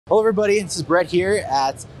Hello everybody, this is Brett here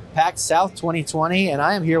at PAX South 2020, and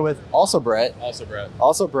I am here with also Brett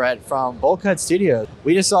from Bulkhead Studios.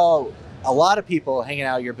 We just saw a lot of people hanging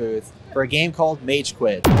out at your booth for a game called Mage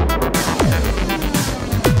Quit.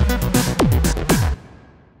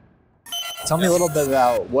 Tell me a little bit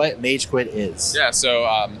about what Mage Quit is. Yeah,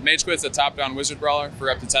 so Mage Quit's a top-down wizard brawler for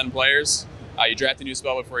up to 10 players. You draft a new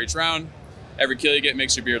spell before each round. Every kill you get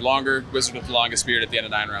makes your beard longer. Wizard with the longest beard at the end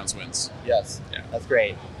of 9 rounds wins. Yes, yeah, that's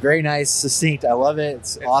great. Very nice, succinct. I love it.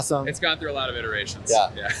 It's awesome. It's gone through a lot of iterations.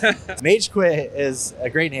 Yeah. Mage Quit is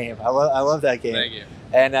a great name. I love that game. Thank you.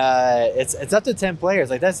 And it's up to 10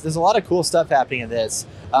 players. Like there's a lot of cool stuff happening in this.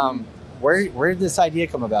 Where did this idea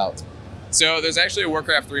come about? So there's actually a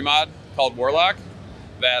Warcraft 3 mod called Warlock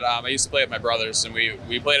that I used to play with my brothers, and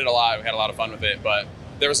we played it a lot. We had a lot of fun with it, but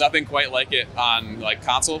there was nothing quite like it on like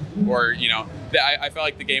console, or I felt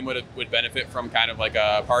like the game would benefit from kind of like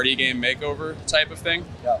a party game makeover type of thing.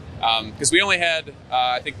 Yeah. Because we only had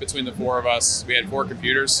I think between the 4 of us, we had 4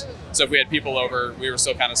 computers. So if we had people over, we were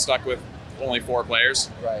still kind of stuck with only 4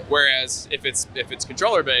 players. Right. Whereas if it's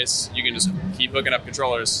controller based, you can just keep hooking up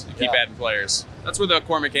controllers and keep adding players. That's where the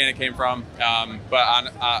core mechanic came from.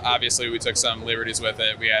 But obviously we took some liberties with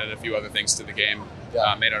it. We added a few other things to the game,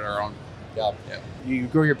 made it our own. Yeah. You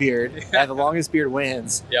grow your beard, and the longest beard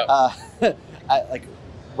wins. Yep.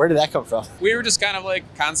 Where did that come from? We were just kind of like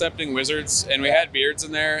concepting wizards, and we had beards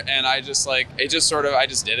in there, and I just did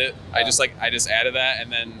it. I just added that, and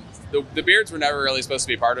then the beards were never really supposed to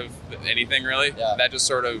be part of anything really. Yeah. That just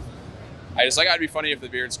sort of, it'd be funny if the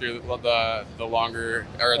beards grew the longer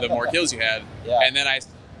or the more kills you had. Yeah. And then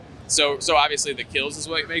so obviously the kills is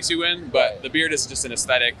what makes you win, but the beard is just an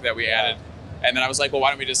aesthetic that we added. And then I was like, well,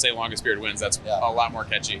 why don't we just say longest beard wins? That's a lot more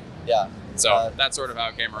catchy. Yeah. So that's sort of how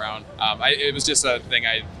it came around. It was just a thing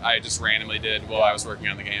I just randomly did while I was working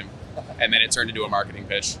on the game. And then it turned into a marketing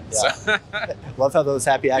pitch. Yeah. So. Love how those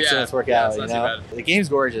happy accidents work out. You know? The game's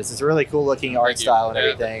gorgeous. It's a really cool looking art style and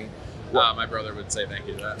everything. My brother would say thank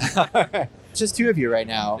you to that. It's just 2 of you right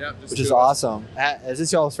now, which is awesome. Is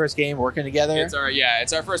this y'all's first game working together?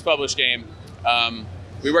 It's our first published game.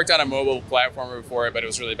 We worked on a mobile platform before it, but it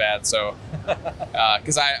was really bad. So,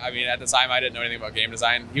 because I mean, at the time I didn't know anything about game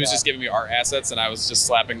design. He was just giving me art assets, and I was just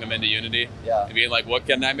slapping them into Unity and being like, "What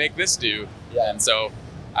can I make this do?" Yeah. And so,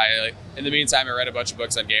 in the meantime, I read a bunch of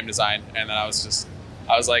books on game design, and then I was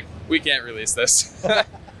like, "We can't release this.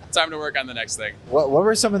 Time to work on the next thing." What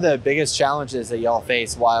were some of the biggest challenges that y'all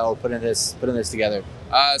faced while putting this together?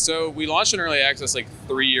 So we launched in early access like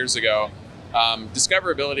 3 years ago.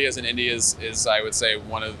 Discoverability as an indie is I would say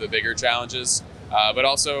one of the bigger challenges, but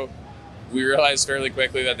also we realized fairly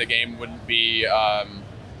quickly that the game wouldn't be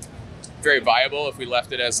very viable if we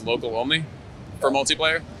left it as local only for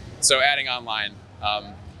multiplayer. So adding online,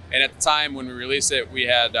 and at the time when we released it, we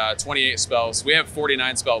had 28 spells. We have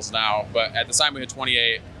 49 spells now, but at the time we had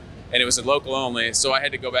 28, and it was a local only. So I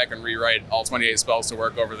had to go back and rewrite all 28 spells to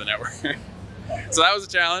work over the network. So that was a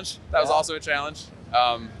challenge. That was also a challenge.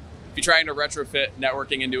 If you're trying to retrofit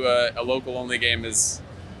networking into a local only game is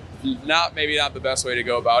maybe not the best way to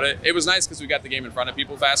go about it. It was nice because we got the game in front of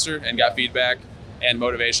people faster and got feedback and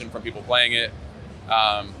motivation from people playing it.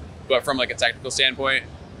 But from like a technical standpoint,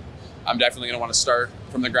 I'm definitely going to want to start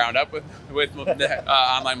from the ground up with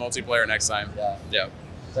online multiplayer next time. Yeah.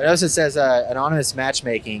 So I notice it says anonymous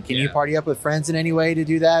matchmaking. Can you party up with friends in any way to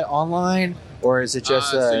do that online? Or is it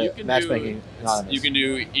just matchmaking anonymous? You can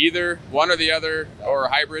do either one or the other, or a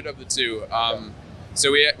hybrid of the two.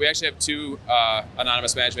 So we actually have 2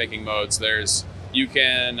 anonymous matchmaking modes. You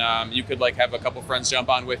could like have a couple friends jump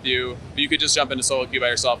on with you. You could just jump into solo queue by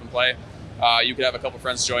yourself and play. You could have a couple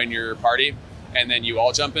friends join your party, and then you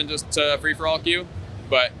all jump into free for all queue.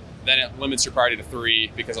 But then it limits your party to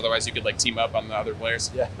 3 because otherwise you could like team up on the other players,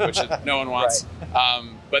 which no one wants.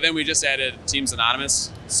 Right. But then we just added teams anonymous,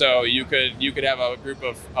 so you could have a group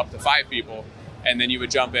of up to 5 people, and then you would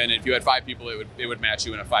jump in. And if you had 5 people, it would match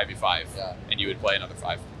you in a 5v5, and you would play another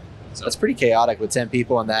 5. So that's pretty chaotic with 10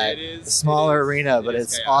 people in that smaller arena, but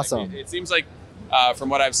it's chaotic. Awesome. It seems like from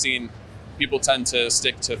what I've seen, people tend to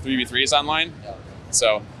stick to 3v3s online. Yeah.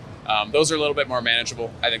 So. Those are a little bit more manageable.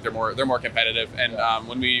 I think they're more competitive, and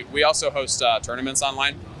when we also host tournaments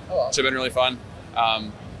online, which have been really fun.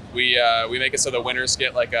 We make it so the winners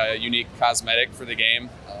get like a unique cosmetic for the game.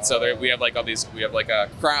 So we have like all these. We have like a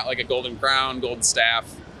crown, like a golden crown, golden staff,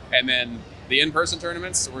 and then the in-person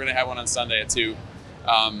tournaments. We're gonna have one on Sunday at 2.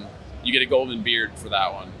 You get a golden beard for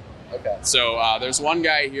that one. Okay. So there's one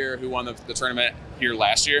guy here who won the tournament here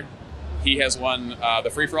last year. He has won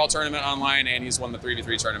the free-for-all tournament online, and he's won the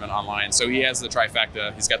 3v3 tournament online. So he has the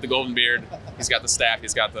trifecta. He's got the golden beard, he's got the staff,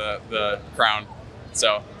 he's got the crown.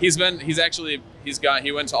 So he went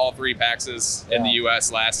to all 3 PAXs in the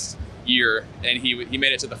U.S. last year, and he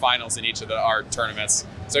made it to the finals in each of our tournaments.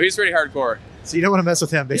 So he's pretty hardcore. So you don't want to mess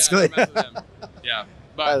with him, basically. Yeah, I don't mess with him. Yeah.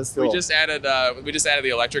 But cool. we just added the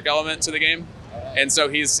electric element to the game, and so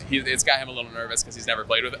it's got him a little nervous because he's never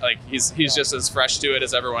played with it. Like he's just as fresh to it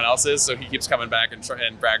as everyone else is, so he keeps coming back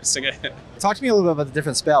and practicing it. Talk to me a little bit about the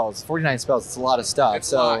different spells. 49 spells. It's a lot of stuff.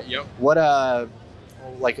 It's a lot, yep. What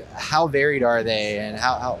like how varied are they, and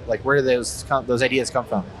how like where do those ideas come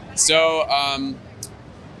from? So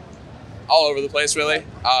all over the place, really.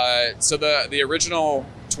 So the original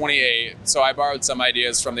 28. So I borrowed some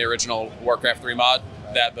ideas from the original Warcraft 3 mod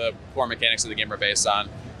that the core mechanics of the game are based on.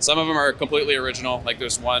 Some of them are completely original. Like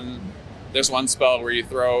there's one spell where you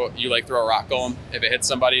throw a rock golem. If it hits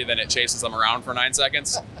somebody, then it chases them around for 9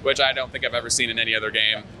 seconds, which I don't think I've ever seen in any other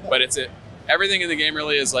game. But everything in the game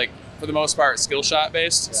really is like, for the most part, skill shot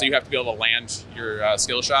based. So you have to be able to land your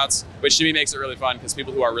skill shots, which to me makes it really fun because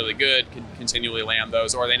people who are really good can continually land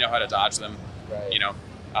those, or they know how to dodge them. Right.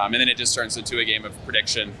 And then it just turns into a game of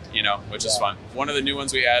prediction, which is fun. One of the new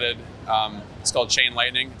ones we added, it's called Chain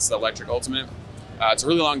Lightning. It's the electric ultimate. It's a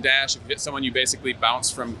really long dash. If you hit someone, you basically bounce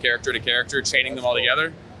from character to character, chaining them all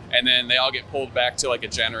together, and then they all get pulled back to like a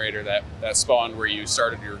generator that spawned where you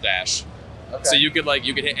started your dash. Okay. So you could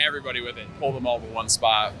hit everybody with it, pull them all to one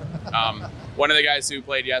spot. One of the guys who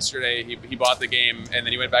played yesterday, he bought the game and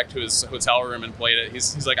then he went back to his hotel room and played it.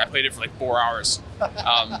 He's like, I played it for like 4 hours.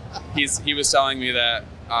 He was telling me that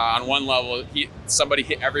on one level, somebody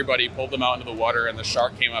hit everybody, pulled them out into the water, and the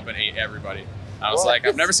shark came up and ate everybody. I was like,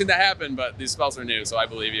 I've never seen that happen, but these spells are new, so I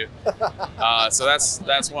believe you. So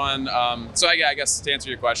that's one. So I guess to answer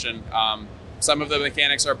your question, some of the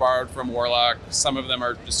mechanics are borrowed from Warlock. Some of them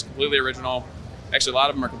are just completely original. Actually, a lot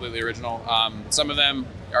of them are completely original. Some of them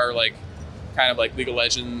are like kind of like League of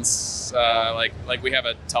Legends. Like we have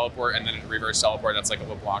a teleport and then a reverse teleport. That's like a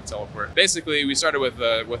LeBlanc teleport. Basically, we started with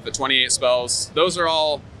the 28 spells. Those are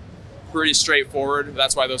all pretty straightforward.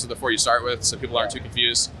 That's why those are the 4 you start with, so people aren't too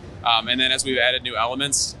confused. And then as we've added new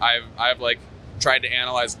elements, I've like tried to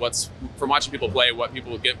analyze from watching people play, what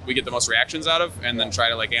we get the most reactions out of, and then try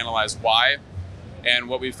to like analyze why. And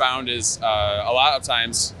what we found is a lot of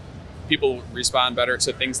times people respond better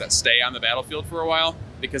to things that stay on the battlefield for a while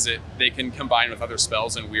because they can combine with other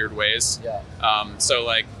spells in weird ways. Yeah. So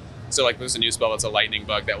there's a new spell that's a lightning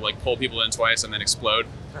bug that will like pull people in twice and then explode.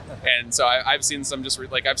 And so I've seen some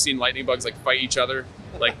I've seen lightning bugs like fight each other,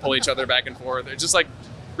 like pull each other back and forth. It's just like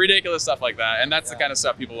ridiculous stuff like that, and that's the kind of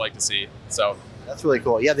stuff people like to see. So that's really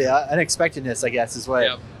cool. Yeah, the unexpectedness, I guess, is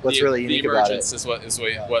what's really unique about it. The emergence is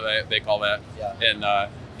what they call that in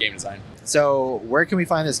game design. So where can we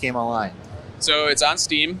find this game online? So it's on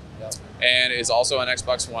Steam, and it's also on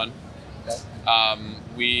Xbox One.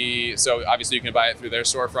 Okay. So obviously you can buy it through their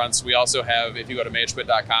storefronts. We also have, if you go to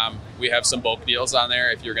magequit.com, we have some bulk deals on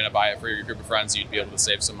there. If you're going to buy it for your group of friends, you'd be able to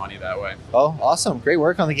save some money that way. Oh, awesome. Great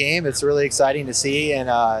work on the game. It's really exciting to see. And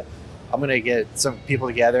I'm going to get some people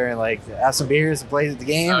together and like have some beers and play the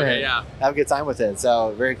game and have a good time with it.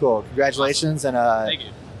 So very cool. Congratulations. Awesome. And thank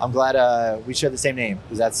you. I'm glad we share the same name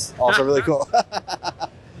because that's also really cool.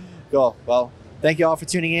 Cool. Well, thank you all for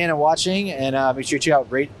tuning in and watching, and make sure you check out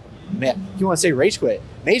if you want to say Rage Quit,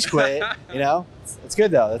 Mage Quit, it's good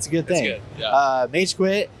though. That's a good thing. It's good. Yeah. Mage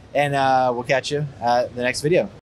Quit, and we'll catch you at the next video.